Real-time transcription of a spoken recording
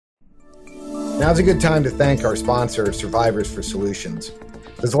Now's a good time to thank our sponsor, Survivors for Solutions.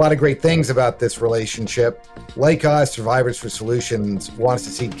 There's a lot of great things about this relationship. Like us, Survivors for Solutions wants to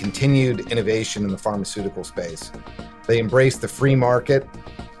see continued innovation in the pharmaceutical space. They embrace the free market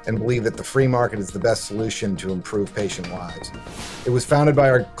and believe that the free market is the best solution to improve patient lives. It was founded by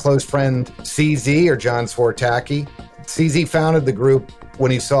our close friend CZ, or John Swartacki. CZ founded the group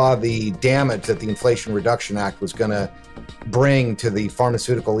when he saw the damage that the Inflation Reduction Act was going to bring to the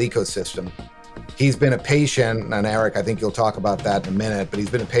pharmaceutical ecosystem. He's been a patient, and Eric, I think you'll talk about that in a minute, but he's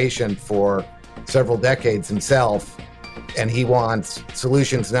been a patient for several decades himself, and he wants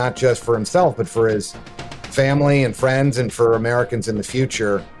solutions not just for himself, but for his family and friends and for Americans in the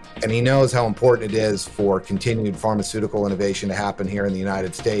future. And he knows how important it is for continued pharmaceutical innovation to happen here in the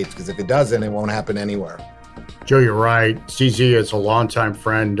United States, because if it doesn't, it won't happen anywhere. Joe, you're right. CZ is a longtime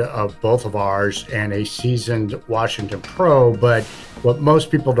friend of both of ours and a seasoned Washington pro. But what most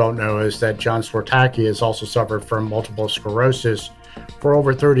people don't know is that John Swartacki has also suffered from multiple sclerosis for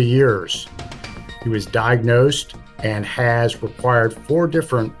over 30 years. He was diagnosed and has required 4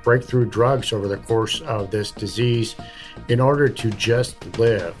 different breakthrough drugs over the course of this disease in order to just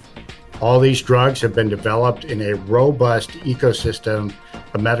live. All these drugs have been developed in a robust ecosystem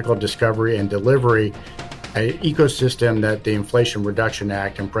of medical discovery and delivery, an ecosystem that the Inflation Reduction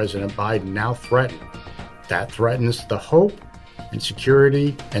Act and President Biden now threaten. That threatens the hope and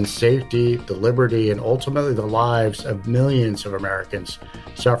security and safety, the liberty, and ultimately the lives of millions of Americans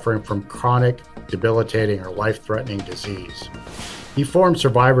suffering from chronic, debilitating, or life-threatening disease. He formed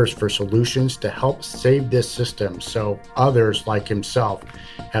Survivors for Solutions to help save this system so others like himself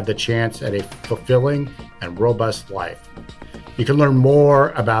have the chance at a fulfilling and robust life. You can learn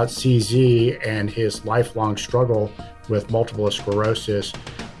more about CZ and his lifelong struggle with multiple sclerosis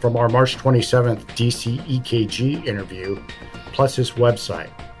from our March 27th DC EKG interview, plus his website,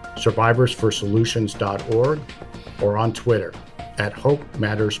 survivorsforsolutions.org, or on Twitter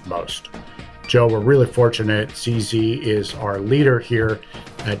 @HopeMattersMost. Joe, we're really fortunate. CZ is our leader here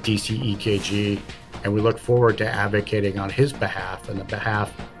at DC EKG, and we look forward to advocating on his behalf and the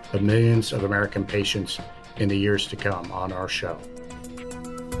behalf of millions of American patients in the years to come on our show.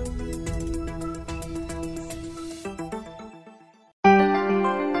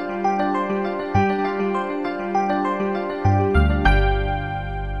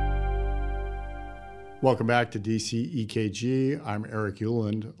 Welcome back to DC EKG. I'm Eric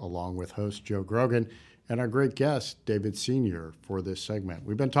Euland, along with host Joe Grogan, and our great guest, David Senior, for this segment.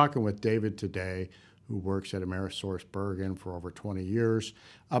 We've been talking with David today, who works at AmerisourceBergen for over 20 years,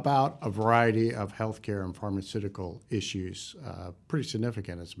 about a variety of healthcare and pharmaceutical issues, pretty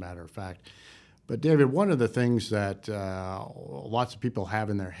significant as a matter of fact. But David, one of the things that lots of people have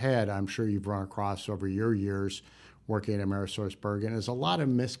in their head, I'm sure you've run across over your years working at AmerisourceBergen, is a lot of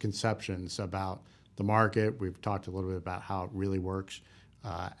misconceptions about the market. We've talked a little bit about how it really works,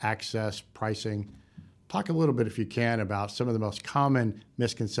 access, pricing. Talk a little bit, if you can, about some of the most common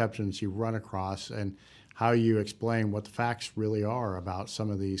misconceptions you run across and how you explain what the facts really are about some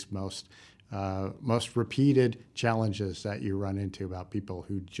of these most repeated challenges that you run into about people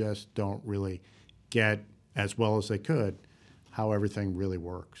who just don't really get, as well as they could, how everything really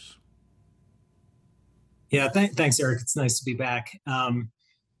works. Yeah, thanks, Eric. It's nice to be back.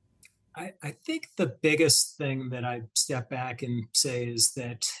 I think the biggest thing that I step back and say is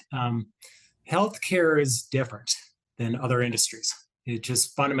that healthcare is different than other industries. It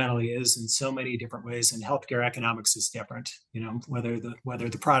just fundamentally is in so many different ways, and healthcare economics is different. Whether the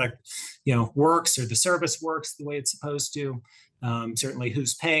product works or the service works the way it's supposed to. Certainly,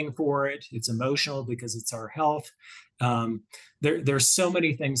 who's paying for it? It's emotional because it's our health. There's so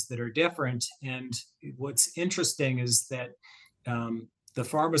many things that are different, and what's interesting is that the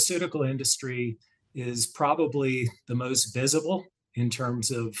pharmaceutical industry is probably the most visible in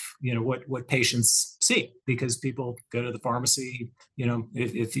terms of what patients see, because people go to the pharmacy.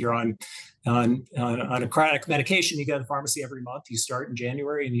 If you're on a chronic medication, you go to the pharmacy every month. You start in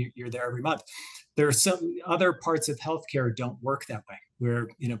January and you're there every month. There are some other parts of healthcare don't work that way, where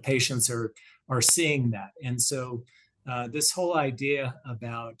patients are seeing that, and so this whole idea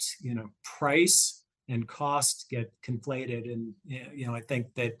about price and cost get conflated, and I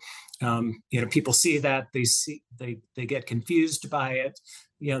think that people see that they get confused by it.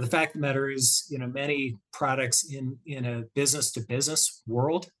 The fact of the matter is, many products in a business to business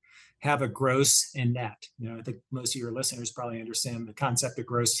world have a gross and net. I think most of your listeners probably understand the concept of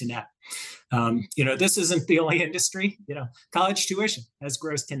gross to net. This isn't the only industry. College tuition has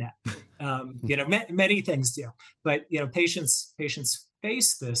gross to net. Many things do, but patients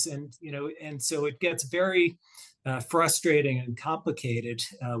face this, and so it gets very frustrating and complicated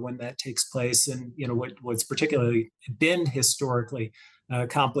when that takes place. And what's particularly been historically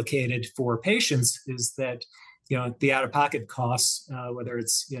complicated for patients is that the out-of-pocket costs, whether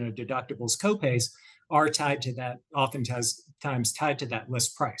it's deductibles, copays, are tied to that, oftentimes tied to that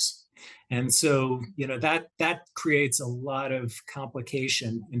list price. And so that creates a lot of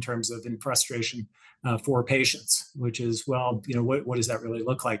complication in terms of and frustration for patients, which is, well, what does that really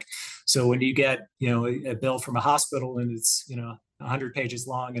look like? So when you get a bill from a hospital and it's 100 pages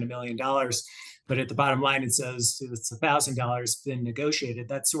long and $1 million, but at the bottom line it says it's $1,000 been negotiated,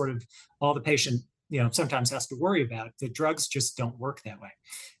 that's sort of all the patient sometimes has to worry about. The drugs just don't work that way.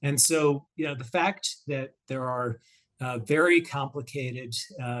 And so the fact that there are very complicated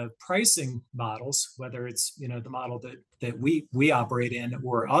pricing models, whether it's the model that we operate in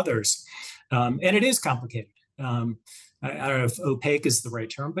or others, and it is complicated. I don't know if opaque is the right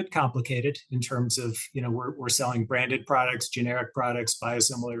term, but complicated in terms of we're selling branded products, generic products,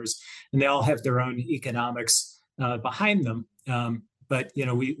 biosimilars, and they all have their own economics behind them. But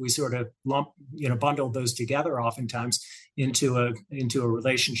we sort of bundle those together oftentimes into a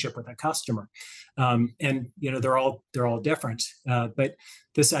relationship with a customer, and they're all different. But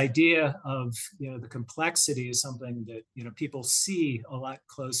this idea of the complexity is something that people see a lot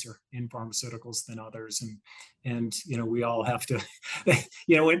closer in pharmaceuticals than others, and we all have to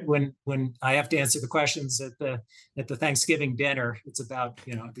when I have to answer the questions at the Thanksgiving dinner, it's about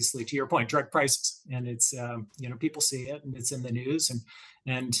obviously, to your point, drug prices, and it's people see it and it's in the news,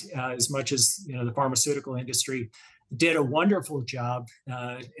 and as much as the pharmaceutical industry did a wonderful job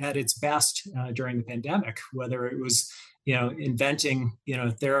at its best during the pandemic, whether it was inventing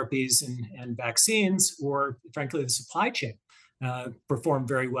therapies and vaccines, or frankly the supply chain performed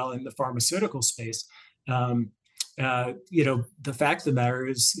very well in the pharmaceutical space. The fact of the matter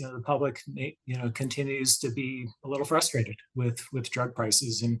is, the public, continues to be a little frustrated with drug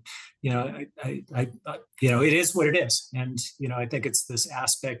prices, and it is what it is. And I think it's this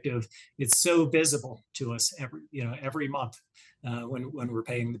aspect of it's so visible to us every month when we're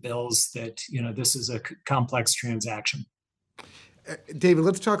paying the bills that this is a complex transaction. David,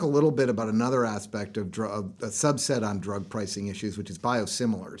 let's talk a little bit about another aspect of a subset on drug pricing issues, which is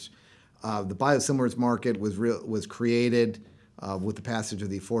biosimilars. The biosimilars market was created with the passage of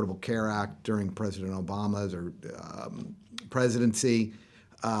the Affordable Care Act during President Obama's presidency.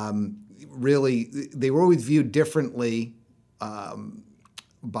 Really, they were always viewed differently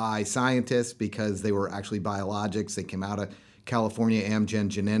by scientists because they were actually biologics. They came out of California. Amgen,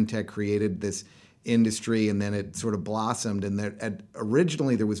 Genentech created this industry, and then it sort of blossomed. And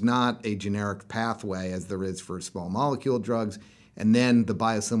originally, there was not a generic pathway as there is for small molecule drugs. And then the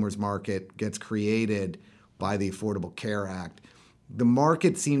biosimilars market gets created by the Affordable Care Act. The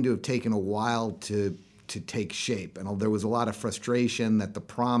market seemed to have taken a while to take shape, and there was a lot of frustration that the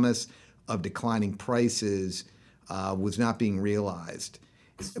promise of declining prices was not being realized.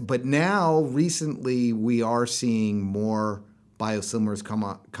 But now, recently, we are seeing more biosimilars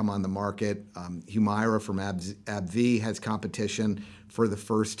come on the market. Humira from AbbVie has competition for the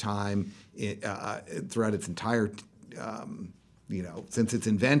first time throughout its entire since its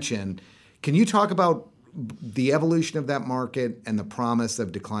invention. Can you talk about the evolution of that market and the promise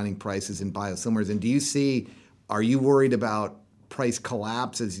of declining prices in biosimilars? And are you worried about price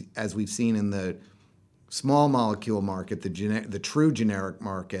collapse as we've seen in the small molecule market, the true generic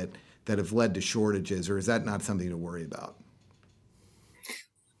market, that have led to shortages, or is that not something to worry about?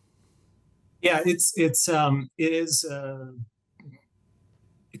 Yeah, it is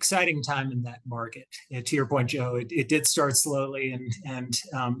exciting time in that market. To your point, Joe, it did start slowly, and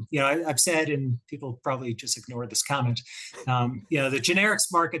I've said, and people probably just ignore this comment, the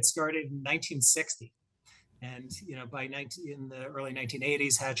generics market started in 1960, and in the early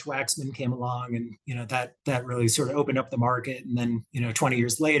 1980s, Hatch-Waxman came along, and that really sort of opened up the market, and then 20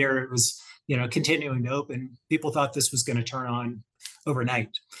 years later, it was continuing to open. People thought this was going to turn on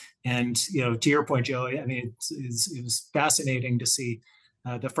overnight, and to your point, Joe, I mean, it was fascinating to see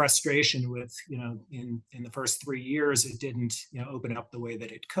the frustration with, in the first 3 years, it didn't, open up the way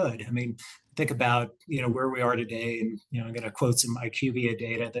that it could. I mean, think about, where we are today, and, I'm going to quote some IQVIA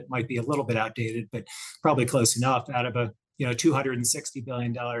data that might be a little bit outdated, but probably close enough. Out of a, $260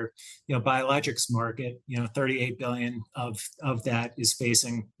 billion, biologics market, 38 billion of that is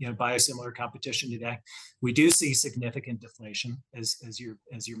facing, biosimilar competition today. We do see significant deflation, as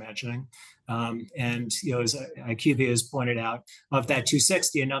you're mentioning, and as IQVIA has pointed out, of that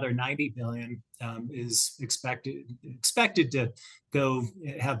 260, another 90 billion is expected to go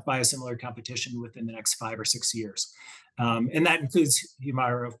have biosimilar competition within the next 5 or 6 years. And that includes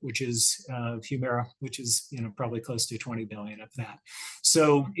Humira, which is probably close to 20 billion of that.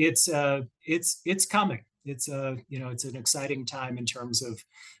 So it's coming. It's an exciting time in terms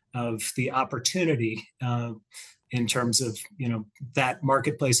of the opportunity, in terms of that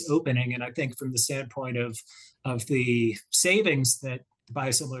marketplace opening. And I think from the standpoint of the savings that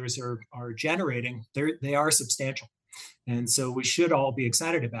biosimilars are generating, they are substantial. And so we should all be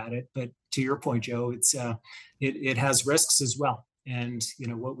excited about it. But to your point, Joe, it has risks as well. And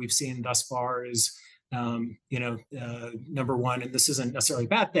what we've seen thus far is, number one, and this isn't necessarily a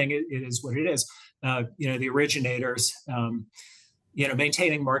bad thing. It is what it is. The originators,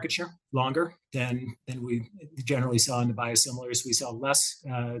 maintaining market share longer than we generally saw in the biosimilars. We saw less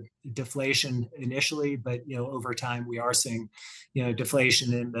deflation initially, but over time we are seeing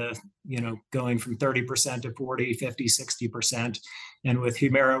deflation in the going from 30% to 40, 50, 60%, and with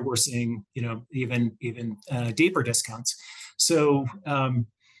Humira we're seeing even deeper discounts. So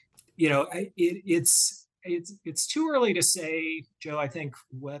it's too early to say, Joe. I think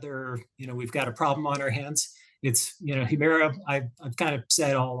whether we've got a problem on our hands. It's Humira. I've kind of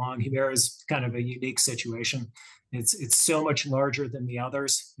said all along, Humira is kind of a unique situation. It's so much larger than the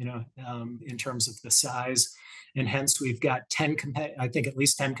others, in terms of the size, and hence we've got I think at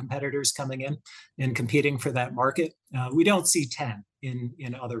least 10 competitors coming in and competing for that market. We don't see 10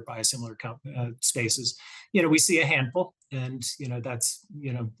 in other biosimilar spaces. We see a handful, and that's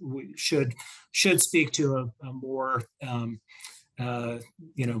we should speak to a more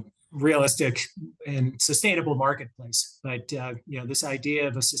realistic and sustainable marketplace. But this idea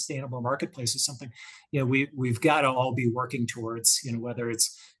of a sustainable marketplace is something we've got to all be working towards, whether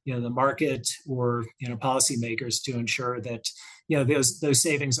it's the market or policymakers, to ensure that those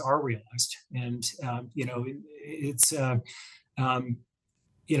savings are realized. And it's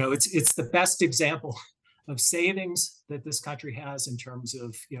the best example of savings that this country has in terms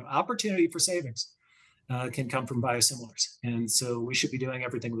of opportunity for savings. Can come from biosimilars, and so we should be doing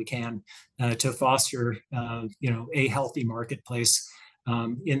everything we can to foster, a healthy marketplace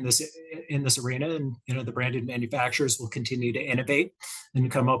in this arena. And the branded manufacturers will continue to innovate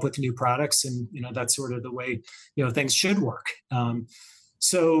and come up with new products, and that's sort of the way things should work.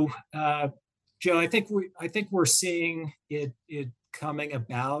 So, Joe, I think we're seeing it coming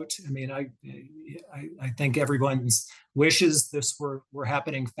about. I mean, I think everyone wishes this were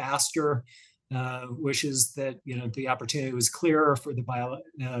happening faster. Wishes that the opportunity was clearer for the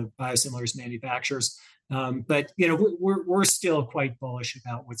biosimilars manufacturers, but we're still quite bullish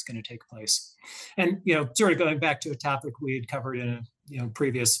about what's going to take place. And sort of going back to a topic we had covered in a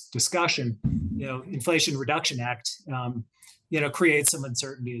previous discussion, Inflation Reduction Act creates some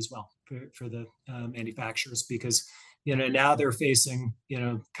uncertainty as well for the manufacturers, because now they're facing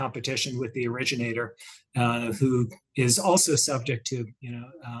competition with the originator, who is also subject to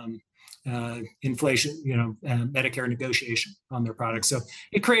inflation, Medicare negotiation on their products. So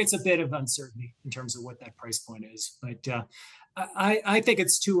it creates a bit of uncertainty in terms of what that price point is. But I think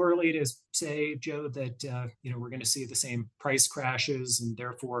it's too early to say, Joe, that we're going to see the same price crashes, and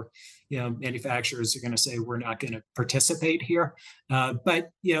therefore manufacturers are going to say we're not going to participate here.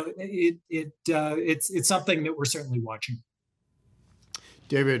 But it's something that we're certainly watching.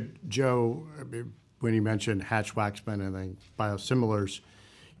 David, Joe, when you mentioned Hatch-Waxman and then biosimilars,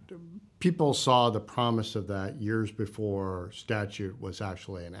 people saw the promise of that years before statute was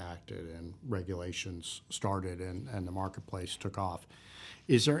actually enacted and regulations started and the marketplace took off.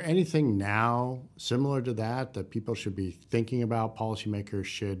 Is there anything now similar to that people should be thinking about, policymakers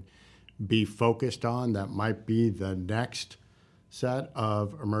should be focused on, that might be the next set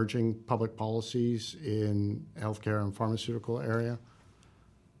of emerging public policies in healthcare and pharmaceutical area?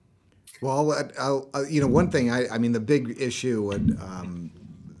 Well, one thing, I mean, the big issue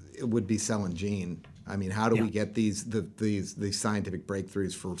would be cell and gene. I mean, how do we get these scientific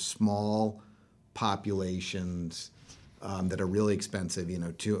breakthroughs for small populations that are really expensive?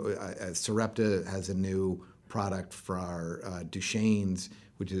 Sarepta has a new product for our Duchenne's,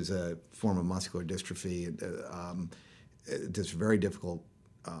 which is a form of muscular dystrophy. It's a very difficult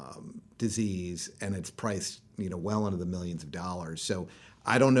disease, and it's priced well into the millions of dollars. So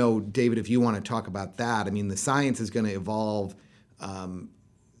I don't know, David, if you want to talk about that. I mean, the science is going to evolve.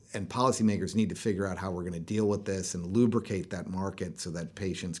 And policymakers need to figure out how we're going to deal with this and lubricate that market so that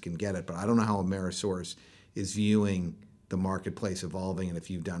patients can get it. But I don't know how Amerisource is viewing the marketplace evolving, and if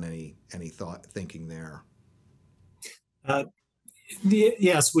you've done any thinking there.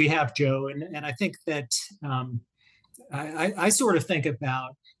 Yes, we have, Joe, and I think that I sort of think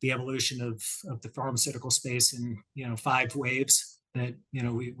about the evolution of the pharmaceutical space in 5 waves. that,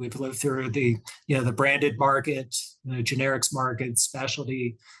 we've lived through the branded market, the generics market,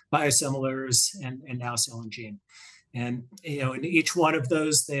 specialty, biosimilars, and now cell and gene. And, in each one of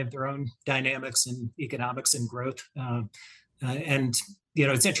those, they have their own dynamics and economics and growth. And,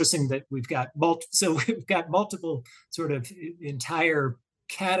 it's interesting that we've got multiple sort of entire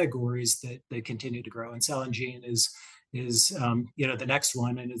categories that continue to grow. And cell and gene is the next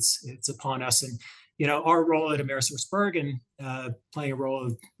one, and it's upon us. And, our role at AmerisourceBergen, playing a role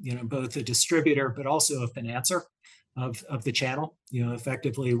of, both a distributor, but also a financer of the channel.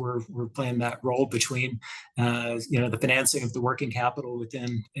 Effectively, we're playing that role between, the financing of the working capital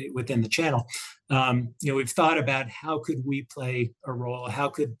within the channel. We've thought about how could we play a role? How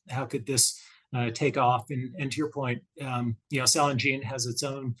could this take off? And to your point, cell and gene has its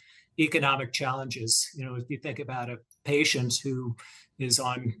own economic challenges. If you think about a patient who is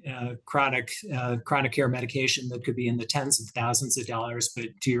on chronic care medication that could be in the tens of thousands of dollars, but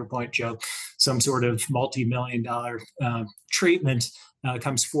to your point, Joe, some sort of multi-million-dollar treatment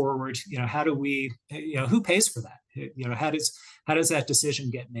comes forward. How do we? Who pays for that? How does that decision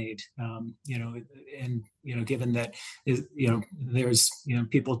get made? Given that there's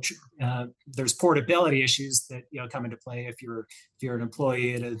people, there's portability issues that come into play if you're an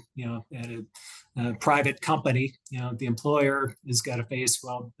employee at a private company. The employer has got to face,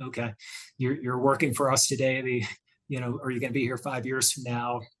 well, okay, you're working for us today. Are you going to be here 5 years from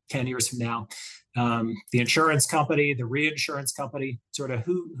now, 10 years from now? The insurance company, the reinsurance company, sort of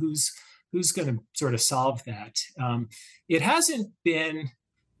who's going to sort of solve that? It hasn't been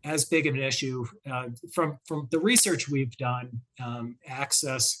as big of an issue from the research we've done.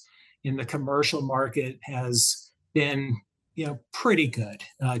 Access in the commercial market has been pretty good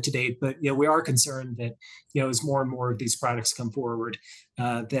to date, but we are concerned that as more and more of these products come forward,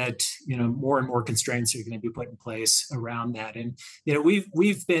 that more and more constraints are going to be put in place around that. And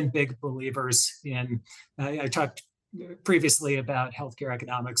we've been big believers in. I talked previously about healthcare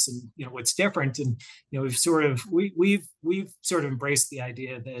economics and what's different, and we've sort of embraced the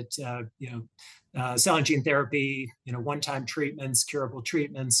idea that cell and gene therapy, one-time treatments, curable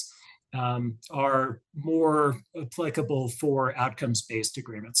treatments, are more applicable for outcomes-based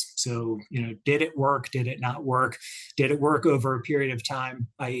agreements. So, did it work? Did it not work? Did it work over a period of time,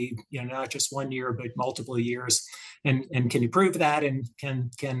 i.e., not just 1 year, but multiple years? And can you prove that? And can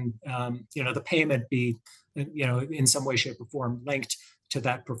the payment be, in some way, shape, or form linked to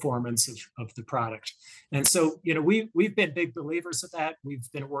that performance of the product? And so, we've been big believers of that. We've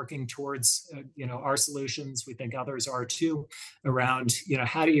been working towards, our solutions. We think others are too, around,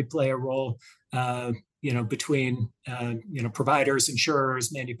 how do you play a role, between, providers,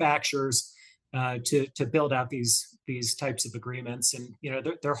 insurers, manufacturers, to build out these types of agreements. And,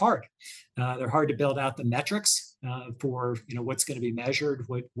 they're hard. They're hard to build out the metrics for, what's going to be measured,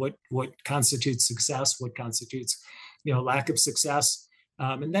 what constitutes success, what constitutes, lack of success.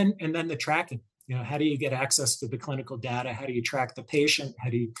 And then the tracking. How do you get access to the clinical data? How do you track the patient? How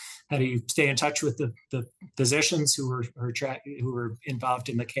do you stay in touch with the physicians who are involved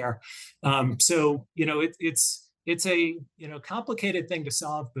in the care? So it's a complicated thing to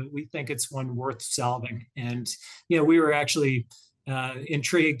solve, but we think it's one worth solving. And we were actually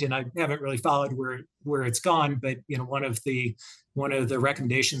intrigued, and I haven't really followed where it's gone, but one of the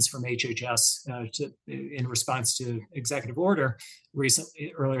recommendations from HHS in response to executive order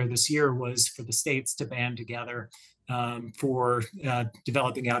earlier this year was for the states to band together for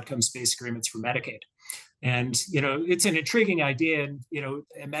developing outcomes-based agreements for Medicaid. And it's an intriguing idea, and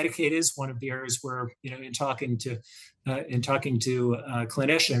Medicaid is one of the areas where in talking to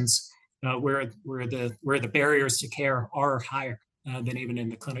clinicians, where the barriers to care are higher than even in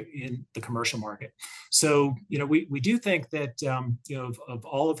the commercial market. So we do think that of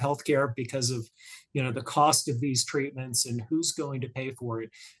all of healthcare, because of the cost of these treatments and who's going to pay for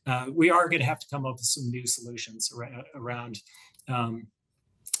it, we are going to have to come up with some new solutions around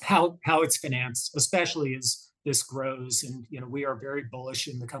how it's financed, especially as this grows. And we are very bullish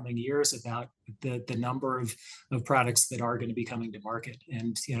in the coming years about the number of products that are going to be coming to market,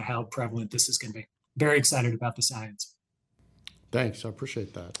 and how prevalent this is going to be. Very excited about the science. Thanks. I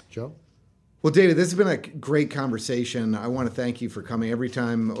appreciate that. Joe? Well, David, this has been a great conversation. I want to thank you for coming. Every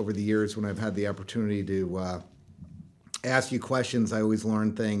time over the years when I've had the opportunity to ask you questions, I always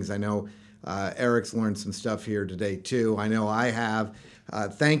learn things. I know Eric's learned some stuff here today, too. I know I have.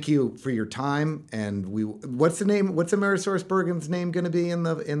 Thank you for your time. And what's the name? What's AmerisourceBergen's name going to be in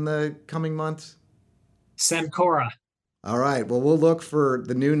the coming months? Cencora. All right. Well, we'll look for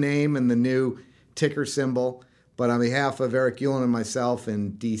the new name and the new ticker symbol. But on behalf of Eric Ulen and myself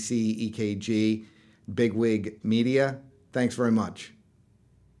and DC EKG Bigwig Media, Thanks very much.